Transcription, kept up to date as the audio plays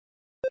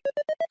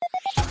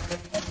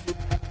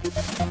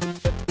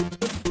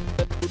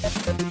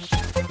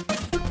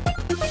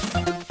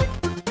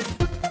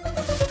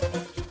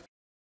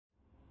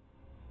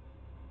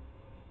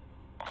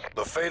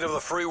fate of the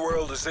free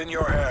world is in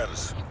your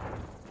hands.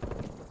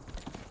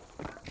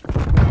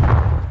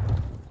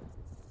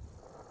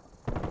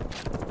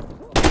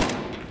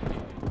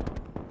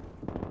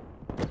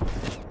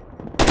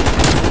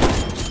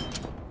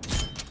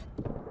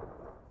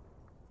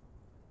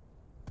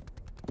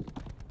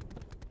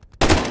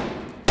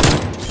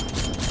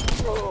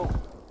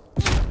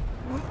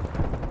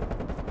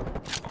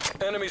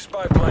 Enemy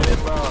spy plane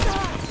inbound.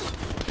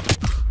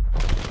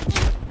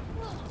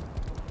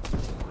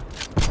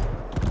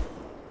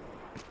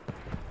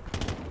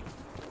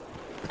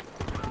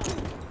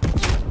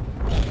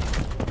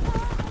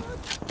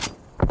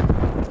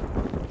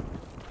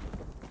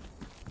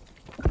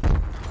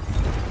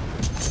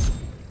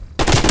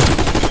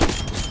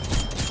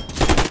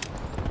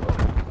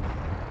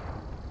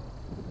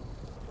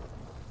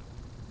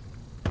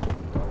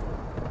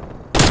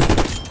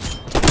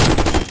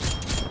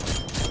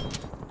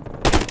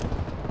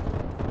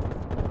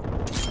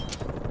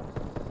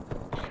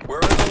 We're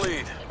in the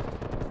lead.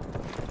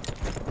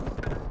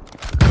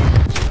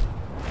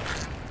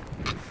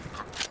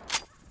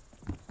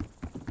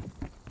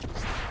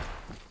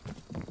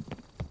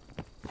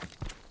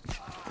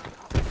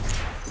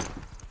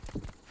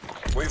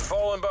 We've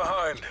fallen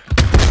behind.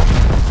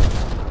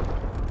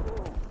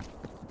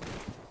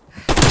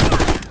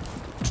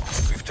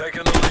 We've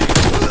taken the lead.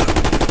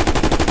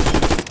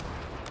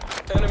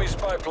 Enemy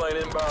spy plane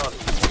inbound.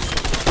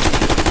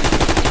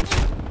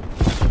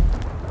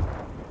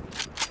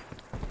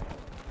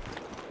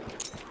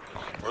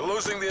 We're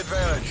losing the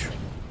advantage.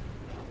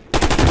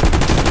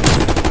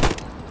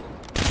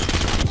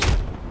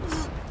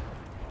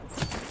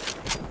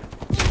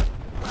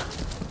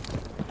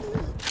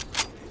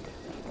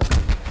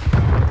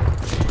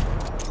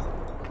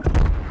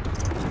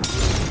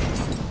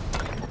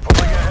 We're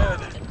pulling ahead.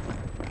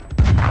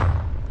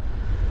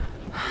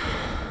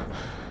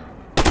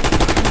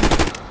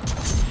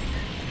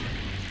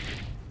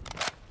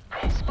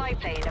 Spy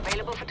plane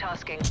available for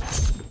tasking.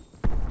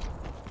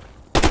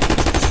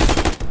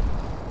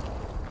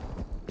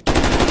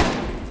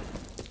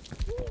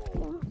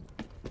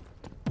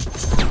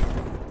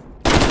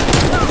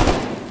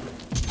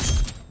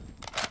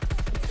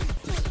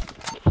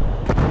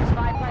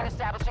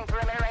 Establishing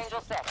perimeter,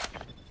 Angel 6.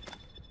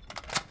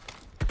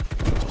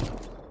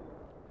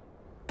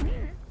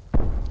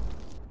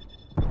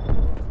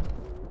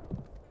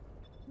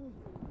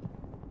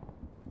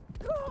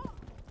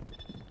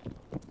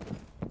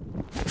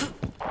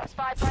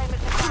 Spy plane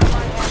mission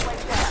timeline halfway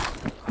there.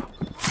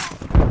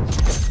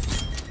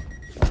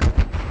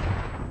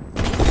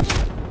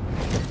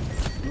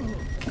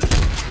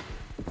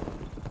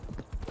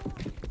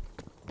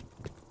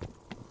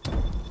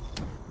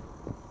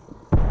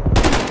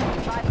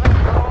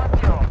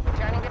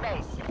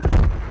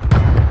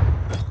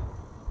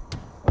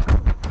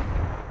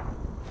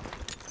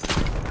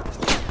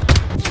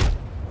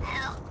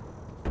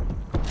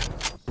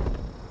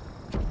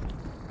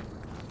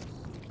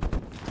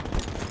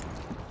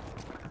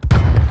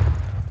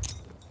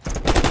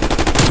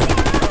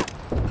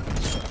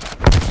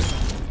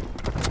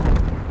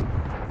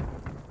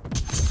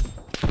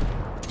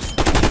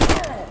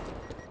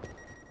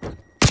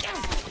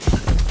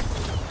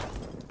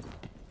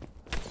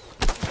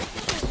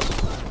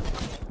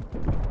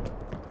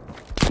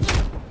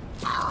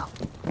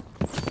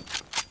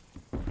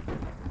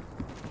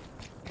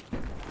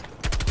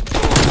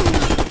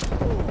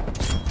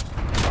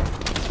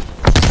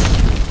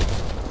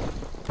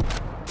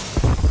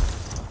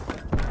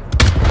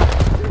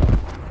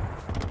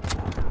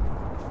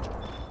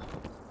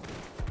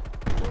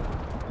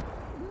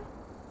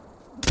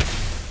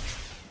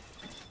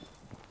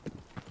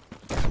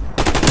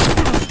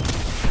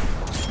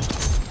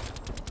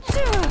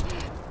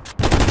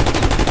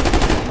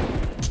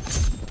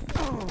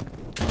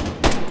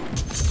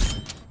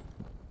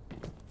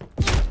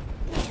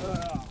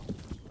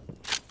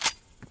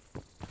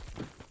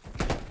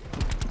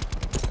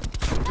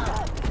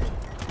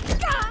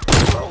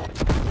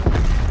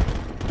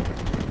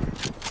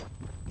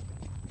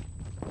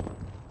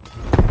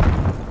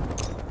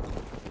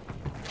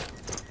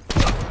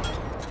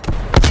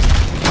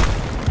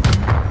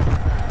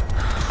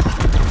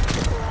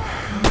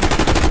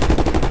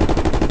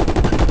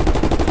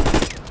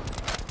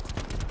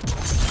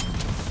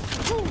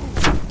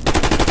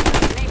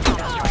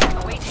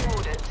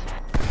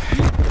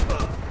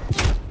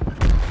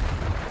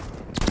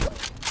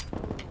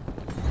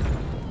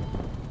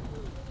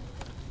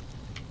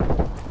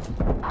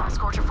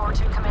 Scorcher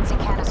 4-2 commencing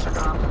canister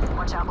drop.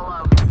 Watch out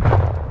below.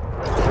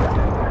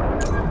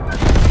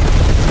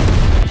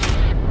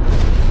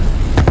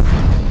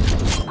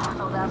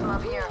 Hold out from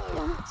up here.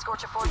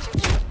 Scorcher 4-2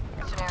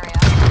 mission area.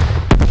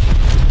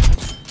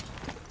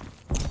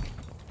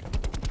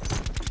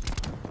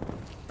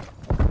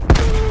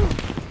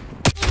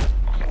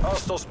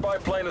 Hostile spy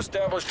plane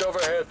established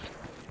overhead.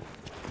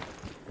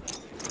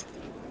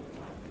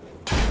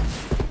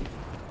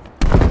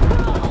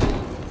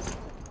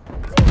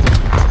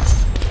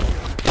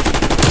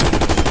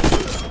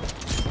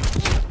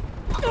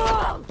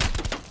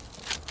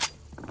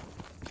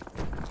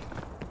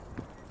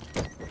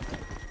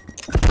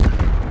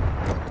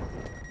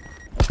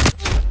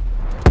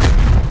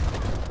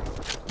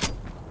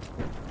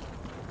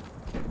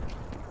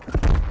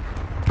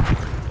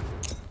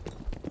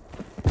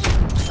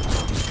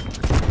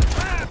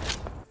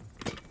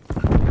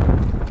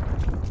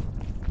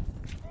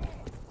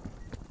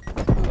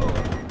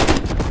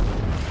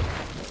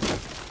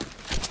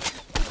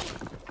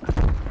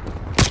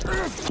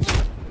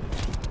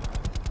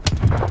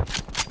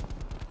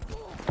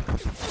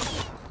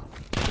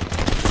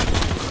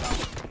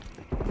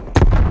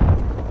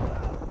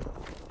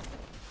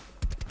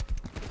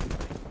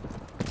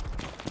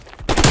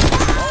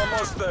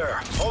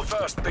 there. Hold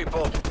fast,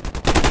 people.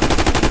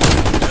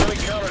 Enemy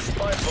counter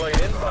spy plane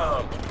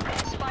inbound.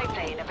 Spy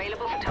plane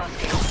available for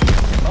tasking.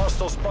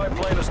 Hostile spy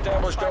plane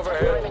established overhead.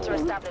 Perimeter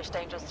established,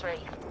 Angels 3.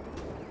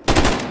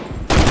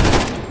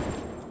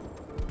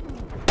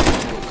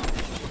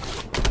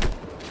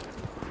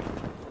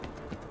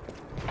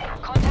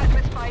 Contact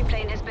with spy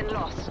plane has been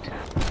lost.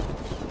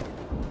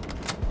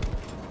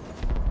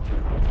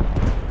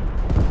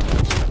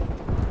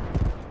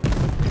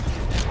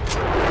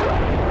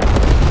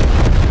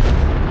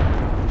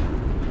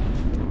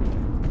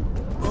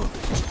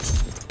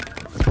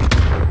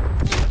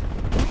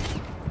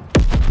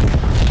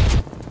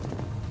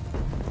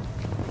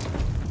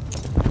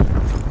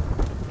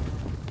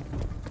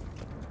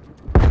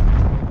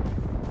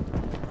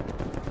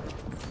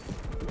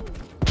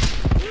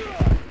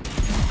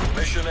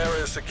 Mission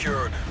area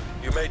secured.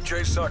 You made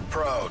JayysketchGaming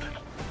proud.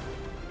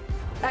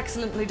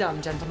 Excellently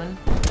done, gentlemen.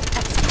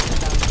 Excellently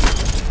done.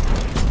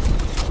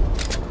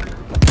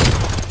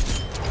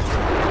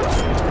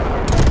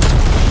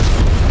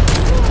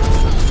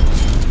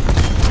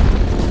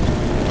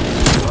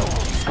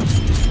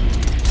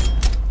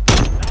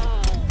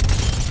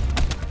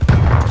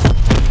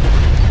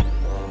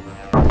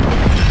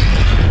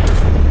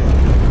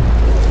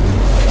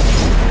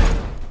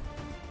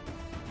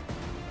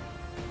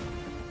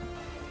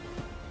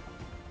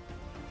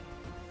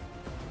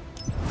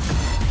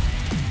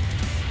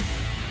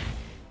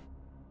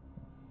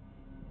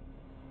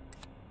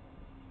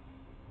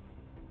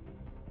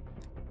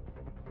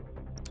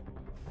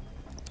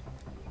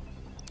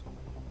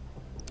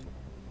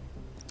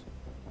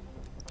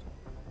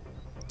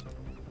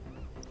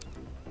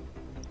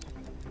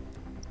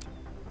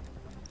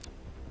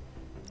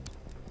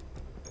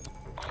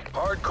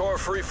 Hardcore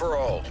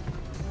free-for-all.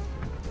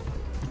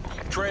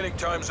 Training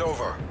time's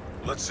over.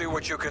 Let's see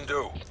what you can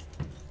do.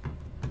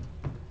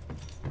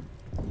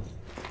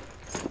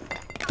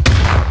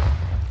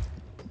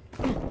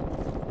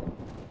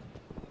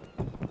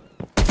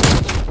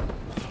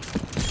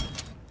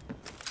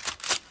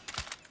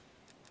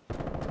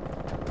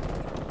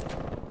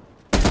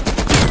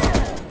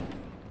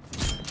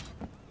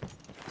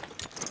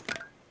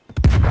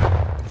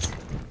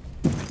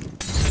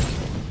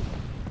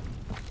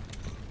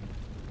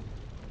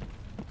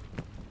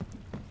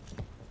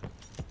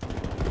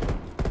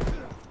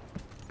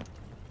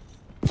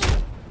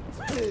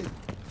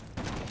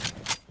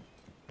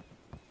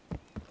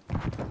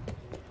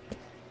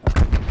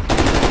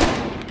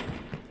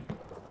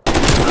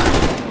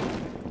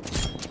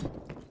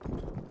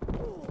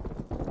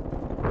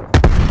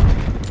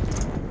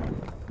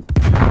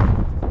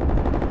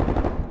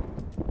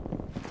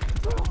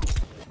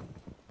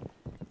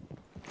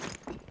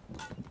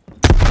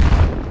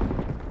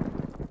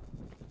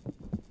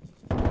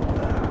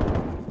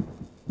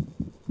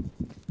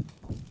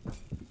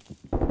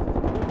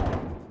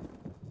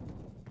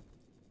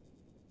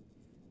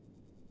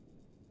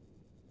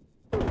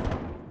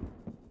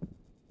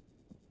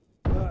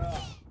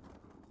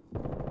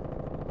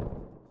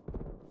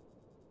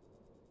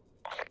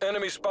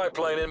 Enemy spy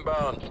plane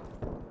inbound.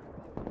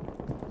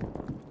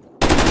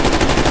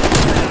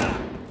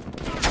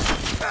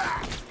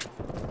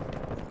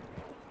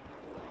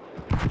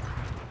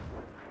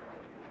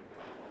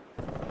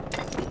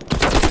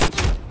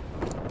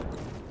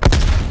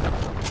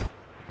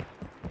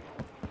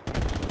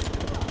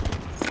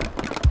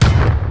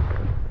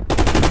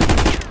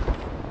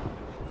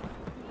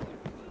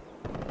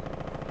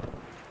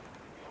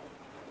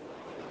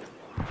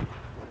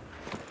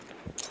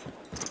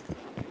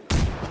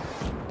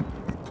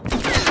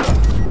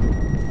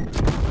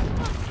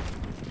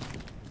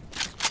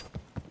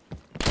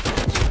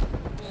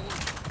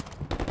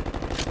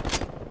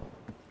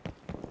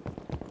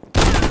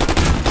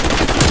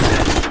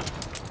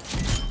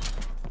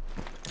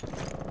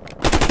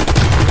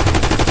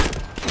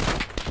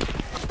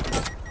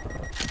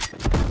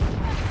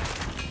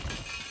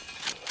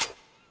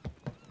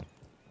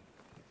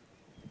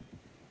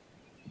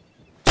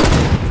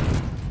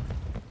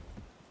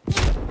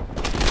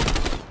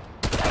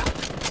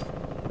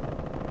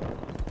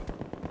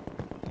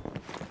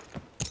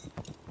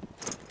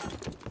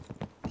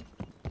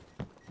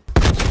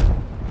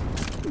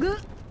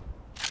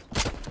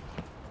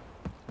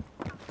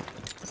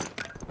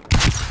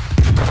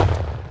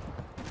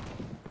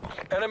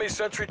 Enemy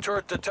sentry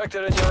turret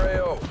detected in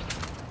your AO.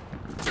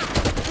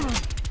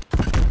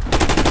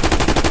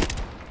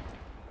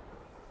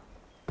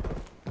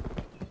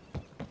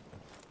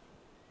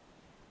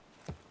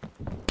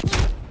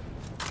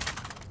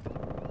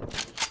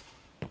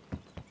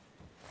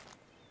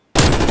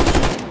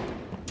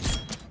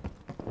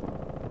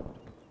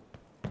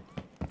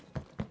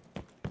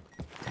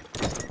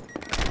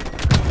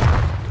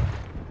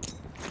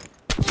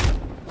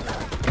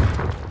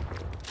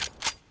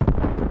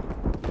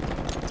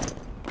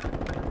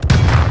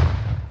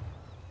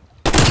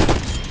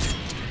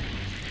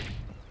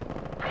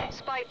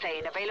 Spy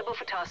plane available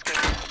for tasking.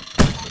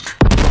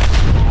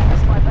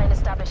 Spy plane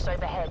established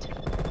overhead.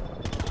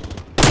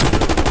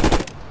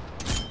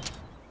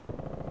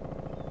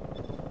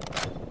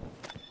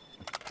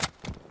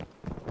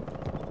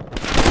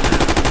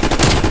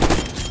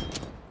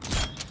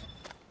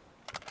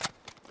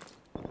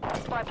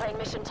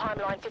 Extraction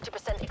timeline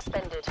 50%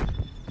 expended.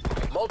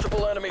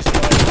 Multiple enemy spy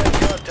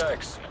plane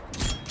contacts.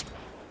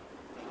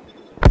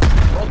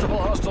 Multiple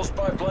hostile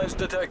spy planes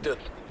detected.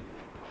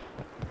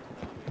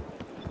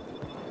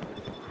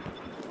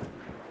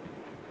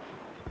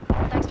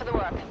 Thanks for the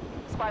work.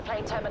 Spy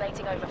plane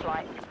terminating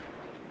overflight.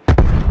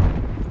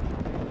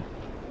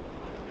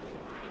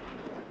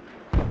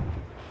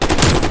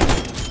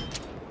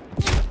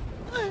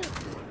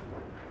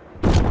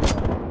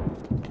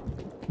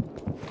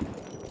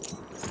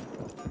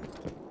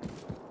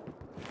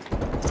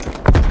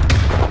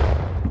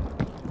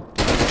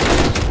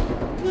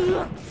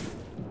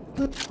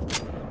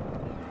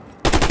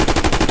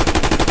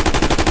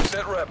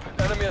 Sit rep.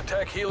 Enemy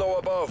attack helo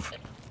above.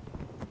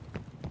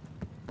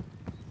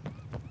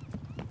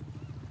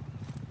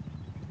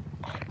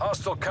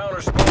 Hostile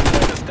counter spy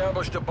plane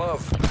established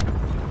above.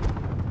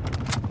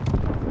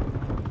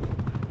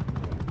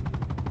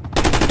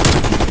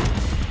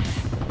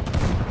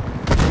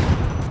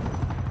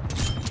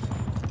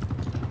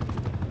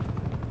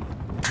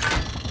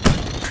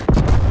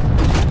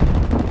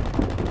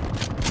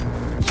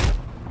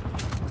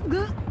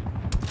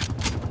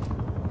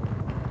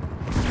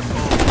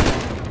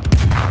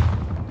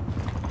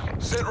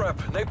 Sit rep.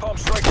 Napalm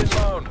strike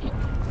inbound.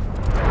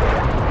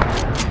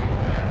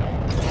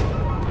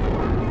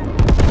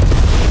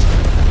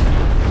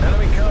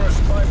 Enemy counter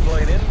spy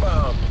plane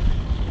inbound.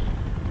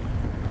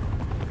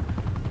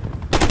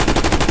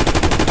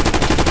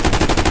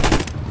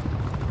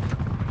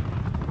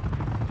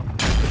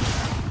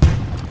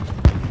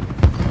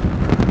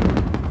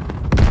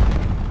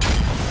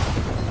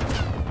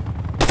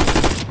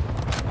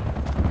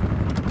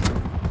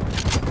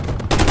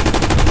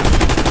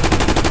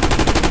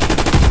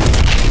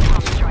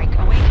 Strike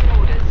awaiting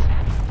orders.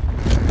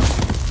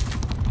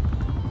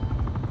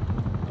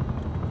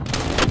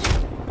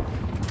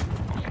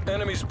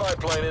 Enemy spy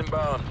plane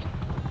inbound.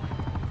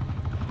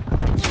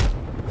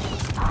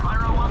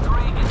 Pyro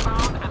 1-3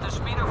 inbound at the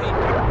speed of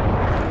heat.